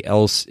somebody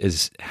else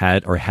has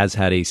had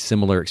a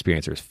similar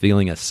experience or is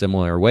feeling a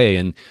similar way.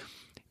 And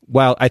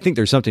while I think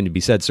there's something to be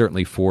said,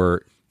 certainly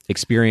for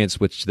experience,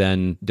 which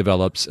then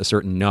develops a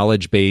certain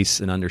knowledge base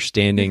and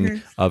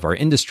understanding of our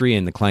industry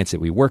and the clients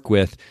that we work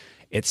with,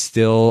 it's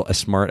still a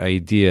smart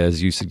idea,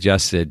 as you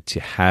suggested,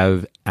 to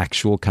have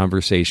actual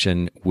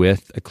conversation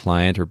with a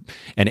client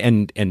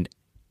and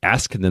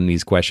ask them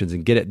these questions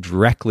and get it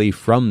directly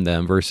from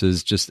them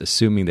versus just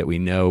assuming that we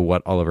know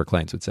what all of our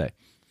clients would say.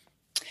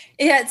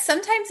 Yeah,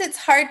 sometimes it's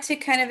hard to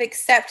kind of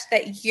accept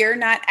that you're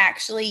not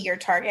actually your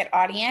target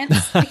audience,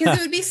 because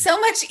it would be so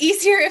much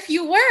easier if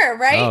you were,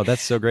 right? Oh,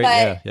 that's so great.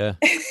 But yeah.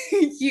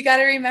 You got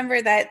to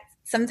remember that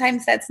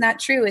sometimes that's not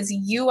true, is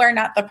you are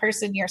not the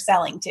person you're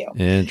selling to.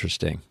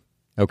 Interesting.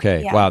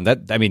 Okay. Yeah. Wow.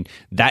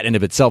 That in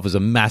of itself is a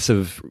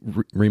massive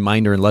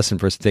reminder and lesson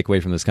for us to take away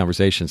from this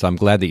conversation. So I'm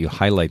glad that you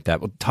highlight that.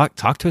 Well, talk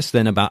to us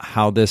then about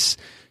how this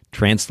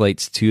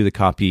translates to the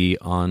copy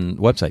on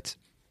websites.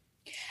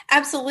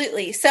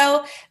 Absolutely.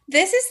 So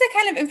this is the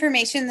kind of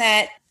information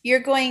that you're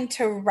going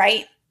to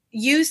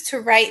use to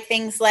write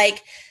things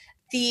like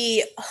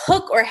the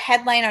hook or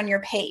headline on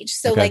your page.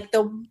 So like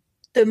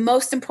the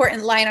most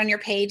important line on your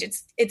page,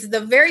 it's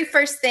the very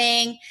first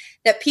thing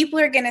that people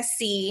are going to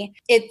see.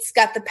 It's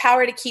got the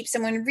power to keep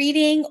someone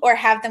reading or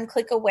have them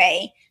click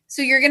away.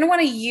 So you're going to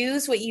want to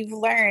use what you've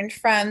learned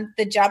from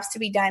the Jobs to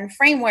Be Done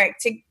framework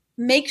to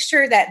make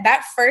sure that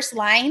that first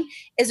line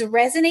is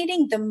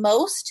resonating the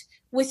most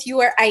with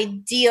your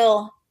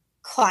ideal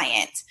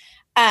client.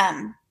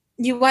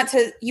 You want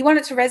it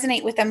to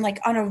resonate with them like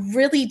on a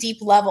really deep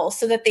level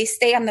so that they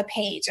stay on the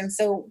page. And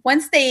so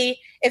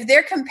if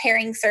they're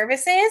comparing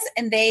services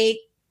and they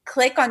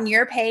click on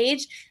your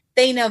page,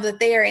 they know that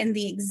they are in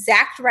the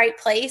exact right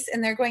place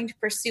and they're going to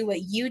pursue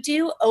what you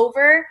do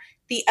over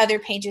the other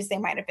pages they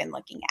might have been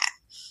looking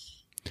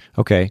at.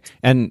 Okay.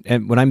 And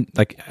when I'm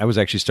like, I was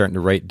actually starting to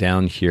write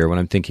down here when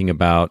I'm thinking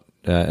about,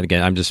 and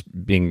again, I'm just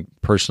being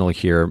personal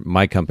here,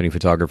 my company,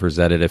 Photographers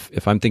Edit,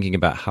 if I'm thinking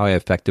about how I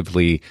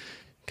effectively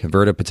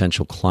convert a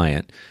potential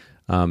client,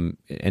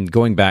 and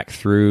going back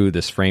through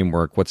this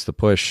framework, what's the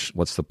push,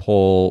 what's the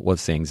pull,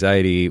 what's the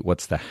anxiety,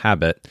 what's the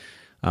habit,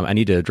 I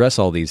need to address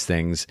all these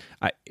things.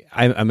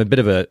 I'm a bit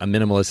of a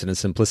minimalist and a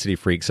simplicity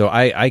freak, so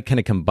I kind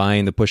of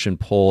combine the push and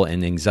pull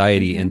and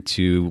anxiety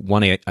into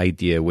one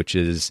idea, which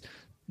is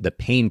the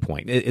pain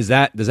point. Does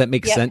that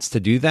make sense to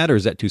do that, or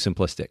is that too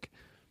simplistic?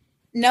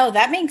 No,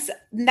 that makes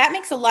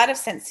a lot of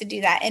sense to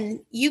do that. And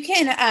you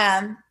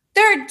can,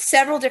 there are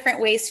several different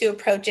ways to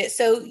approach it.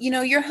 So,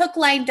 your hook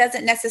line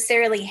doesn't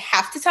necessarily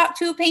have to talk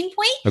to a pain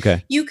point.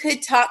 Okay. You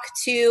could talk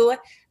to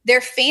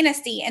their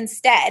fantasy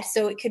instead.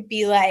 So it could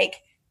be like,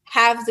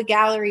 have the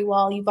gallery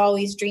wall you've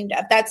always dreamed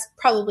of. That's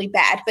probably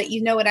bad, but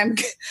you know what I'm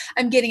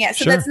getting at.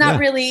 So Sure, that's not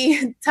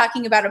really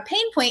talking about a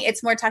pain point.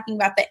 It's more talking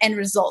about the end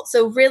result.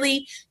 So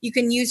really, you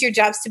can use your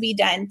jobs to be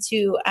done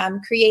to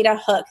create a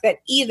hook that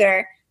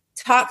either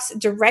talks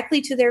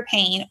directly to their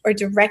pain or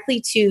directly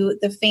to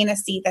the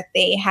fantasy that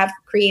they have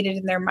created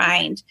in their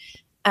mind.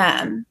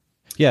 The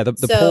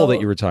pull that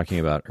you were talking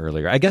about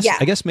earlier. I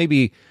guess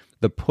maybe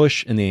the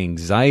push and the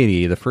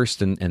anxiety, the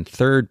first and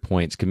third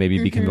points could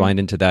maybe be combined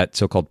into that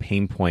so-called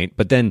pain point.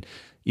 But then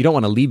you don't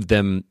want to leave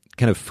them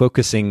kind of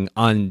focusing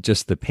on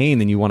just the pain.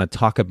 Then you want to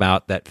talk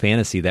about that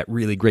fantasy, that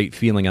really great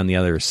feeling on the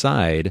other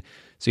side.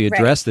 So you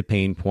address the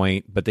pain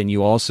point, but then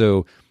you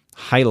also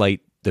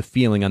highlight the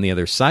feeling on the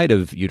other side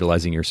of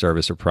utilizing your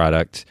service or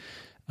product.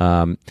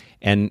 And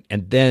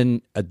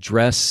then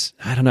address,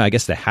 I don't know, I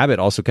guess the habit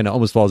also kind of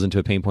almost falls into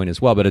a pain point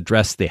as well, but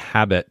address the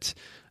habit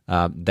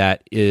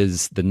that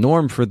is the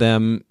norm for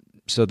them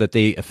so that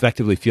they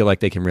effectively feel like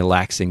they can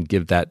relax and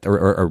give that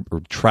or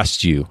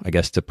trust you, I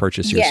guess, to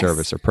purchase your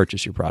service or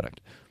purchase your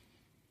product.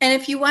 And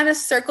if you want to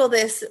circle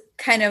this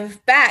kind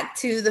of back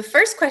to the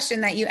first question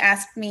that you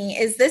asked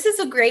me, this is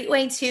a great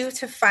way to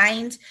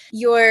find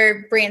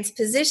your brand's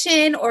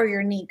position or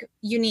your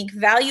unique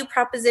value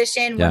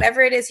proposition, whatever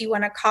it is you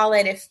want to call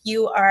it. If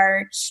you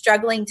are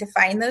struggling to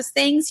find those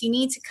things, you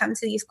need to come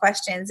to these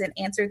questions and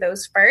answer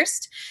those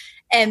first.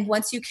 And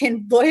once you can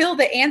boil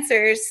the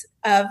answers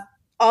of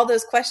all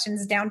those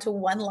questions down to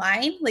one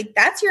line, like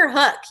that's your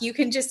hook. You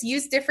can just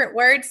use different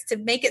words to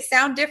make it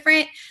sound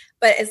different.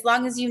 But as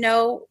long as you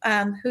know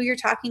who you're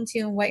talking to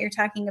and what you're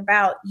talking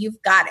about,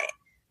 you've got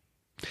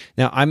it.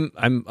 Now,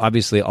 I'm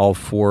obviously all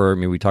for,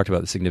 we talked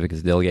about the significance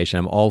of delegation.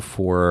 I'm all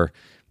for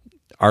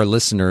our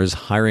listeners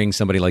hiring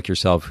somebody like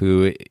yourself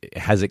who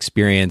has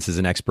experience as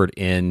an expert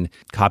in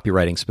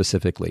copywriting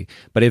specifically.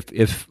 But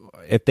if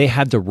they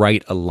had to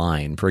write a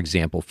line, for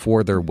example,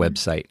 for their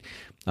website,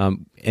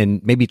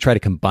 and maybe try to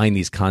combine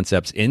these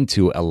concepts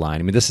into a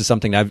line. This is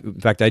something I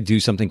do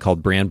something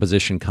called brand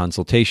position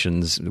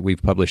consultations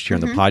we've published here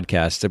on the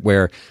podcast,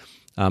 where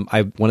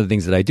one of the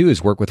things that I do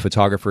is work with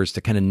photographers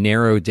to kind of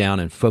narrow down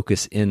and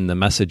focus in the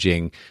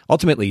messaging.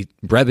 Ultimately,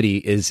 brevity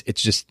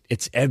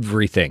it's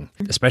everything,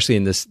 especially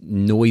in this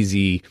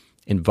noisy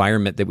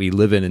environment that we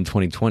live in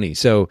 2020.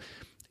 So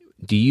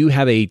do you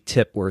have a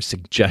tip or a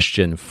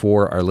suggestion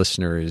for our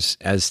listeners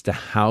as to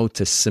how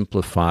to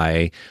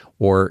simplify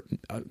or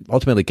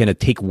ultimately kind of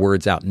take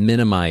words out,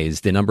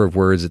 minimize the number of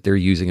words that they're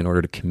using in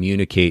order to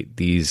communicate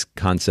these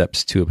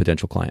concepts to a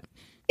potential client?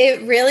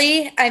 It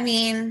really,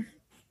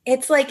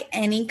 it's like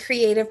any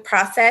creative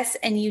process,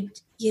 and you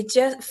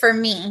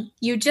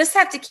just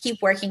have to keep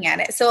working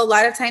at it. So a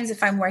lot of times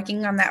if I'm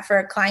working on that for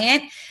a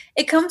client,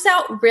 it comes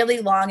out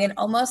really long and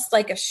almost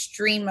like a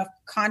stream of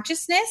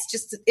consciousness.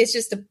 It's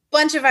just a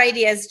bunch of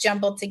ideas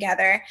jumbled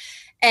together.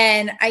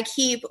 And I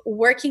keep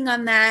working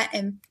on that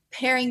and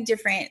pairing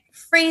different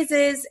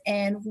phrases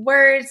and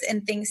words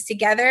and things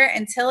together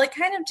until it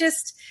kind of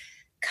just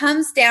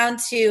comes down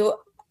to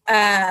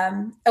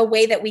a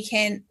way that we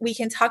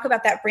can talk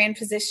about that brand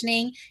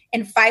positioning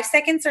in 5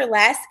 seconds or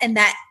less, and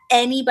that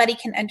anybody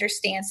can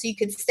understand. So you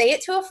could say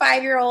it to a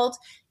 5-year-old,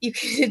 you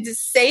could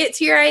say it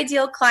to your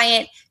ideal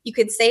client, you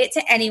could say it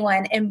to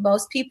anyone, and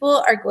most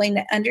people are going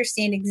to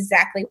understand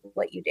exactly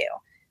what you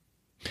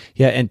do.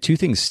 Yeah, and two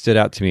things stood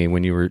out to me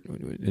when you were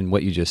in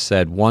what you just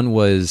said. One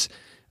was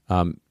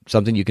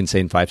something you can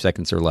say in 5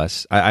 seconds or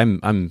less.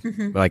 I'm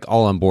like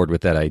all on board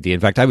with that idea. In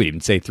fact, I would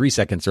even say 3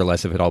 seconds or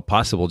less if at all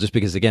possible, just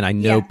because, again, I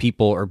know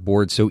people are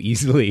bored so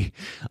easily.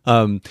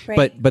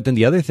 Right. But then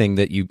the other thing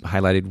that you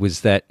highlighted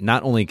was that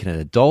not only can an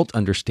adult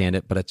understand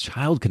it, but a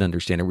child can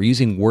understand it. We're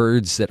using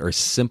words that are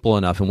simple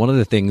enough. And one of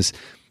the things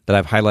that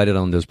I've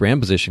highlighted on those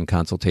brand position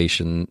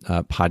consultation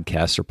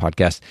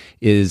podcasts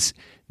is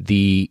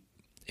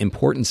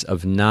importance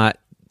of not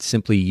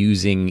simply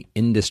using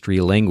industry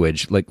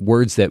language, like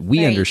words that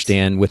we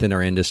understand within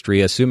our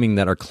industry, assuming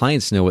that our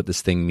clients know what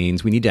this thing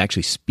means. We need to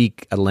actually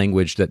speak a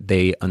language that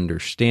they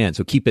understand.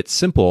 So keep it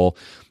simple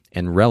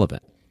and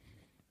relevant.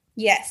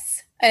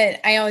 Yes.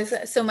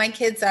 So my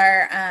kids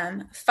are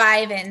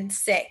 5 and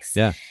 6.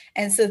 Yeah.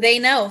 And so they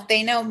know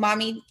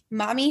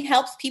mommy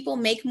helps people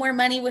make more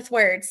money with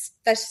words.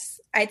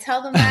 I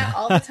tell them that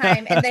all the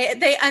time, and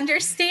they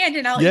understand,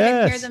 and I'll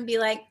even hear them be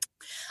like,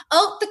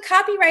 oh, the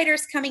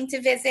copywriter's coming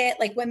to visit,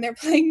 like when they're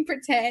playing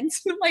pretend.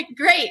 I'm like,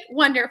 great,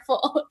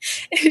 wonderful.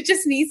 It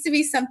just needs to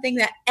be something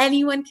that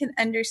anyone can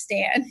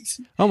understand.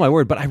 Oh my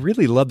word. But I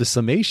really love the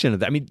summation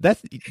of that. I mean,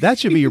 that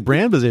should be your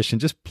brand position.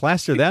 Just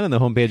plaster that on the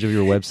homepage of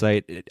your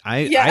website.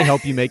 I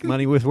help you make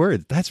money with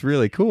words. That's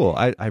really cool.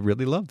 I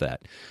really love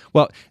that.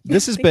 Well,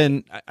 this has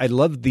been, I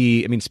love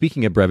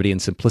speaking of brevity and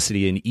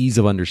simplicity and ease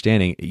of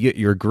understanding,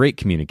 you're a great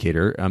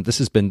communicator. This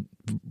has been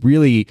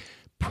really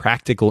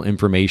practical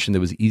information that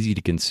was easy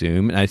to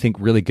consume, and I think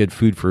really good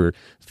food for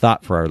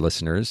thought for our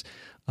listeners.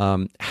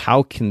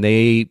 How can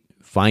they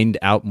find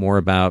out more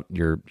about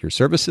your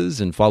services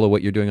and follow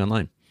what you're doing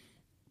online?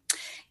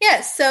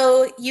 Yeah,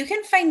 so you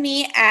can find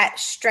me at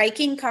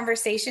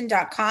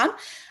strikingconversation.com.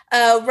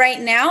 Right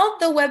now,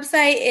 the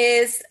website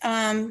is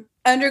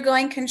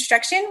undergoing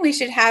construction. We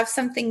should have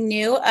something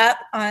new up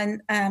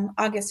on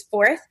August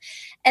 4th.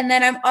 And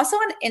then I'm also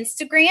on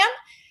Instagram.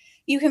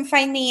 You can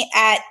find me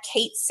at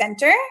Kate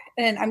Center,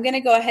 and I'm going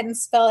to go ahead and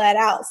spell that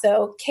out.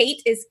 So Kate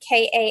is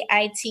Kait,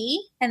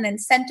 and then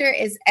Center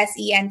is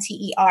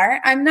Center.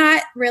 I'm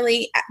not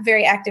really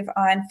very active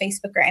on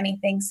Facebook or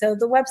anything. So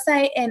the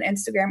website and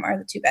Instagram are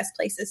the two best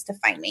places to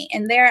find me.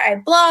 And there I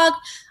blog.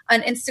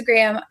 On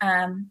Instagram,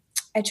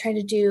 I try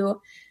to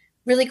do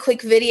really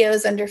quick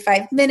videos under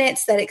 5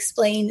 minutes that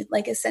explain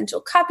like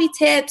essential copy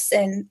tips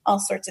and all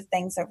sorts of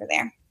things over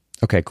there.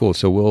 Okay, cool.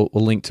 So we'll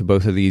link to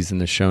both of these in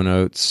the show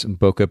notes,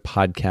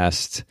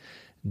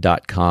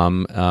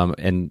 bokehpodcast.com.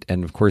 And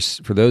of course,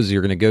 for those who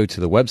are going to go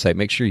to the website,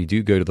 make sure you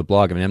do go to the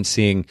blog. I mean, I'm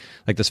seeing,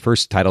 like, this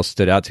first title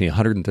stood out to me,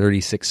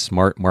 136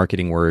 smart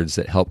marketing words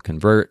that help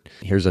convert.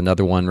 Here's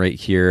another one right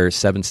here,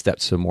 7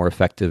 steps to a more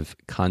effective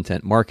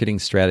content marketing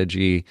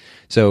strategy.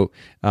 So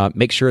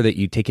make sure that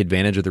you take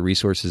advantage of the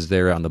resources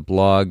there on the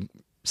blog.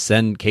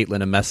 Send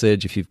Caitlin a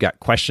message if you've got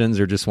questions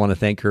or just want to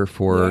thank her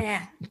for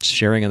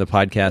sharing on the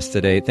podcast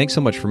today. Thanks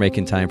so much for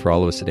making time for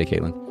all of us today,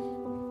 Caitlin.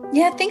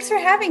 Yeah, thanks for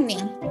having me.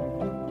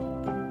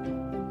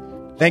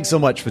 Thanks so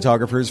much,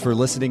 photographers, for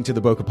listening to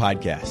the Bokeh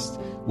Podcast.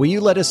 Will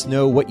you let us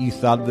know what you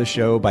thought of the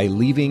show by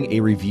leaving a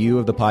review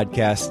of the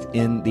podcast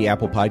in the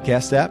Apple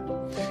Podcast app?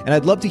 And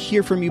I'd love to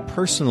hear from you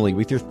personally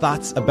with your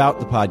thoughts about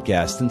the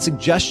podcast and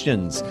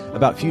suggestions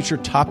about future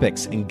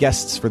topics and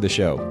guests for the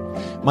show.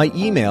 My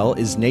email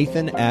is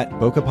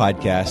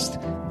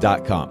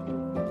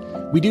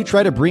nathan@bokehpodcast.com. We do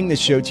try to bring this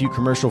show to you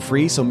commercial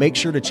free, so make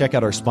sure to check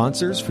out our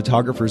sponsors,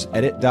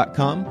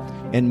 photographersedit.com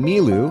and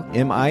Miilu,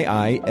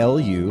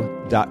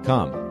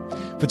 Miilu.com.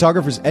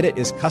 Photographer's Edit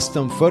is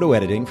custom photo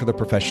editing for the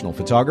professional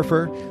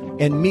photographer,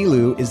 and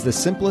Miilu is the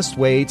simplest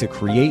way to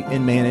create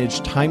and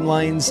manage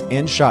timelines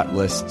and shot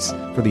lists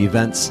for the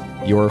events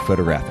you're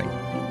photographing.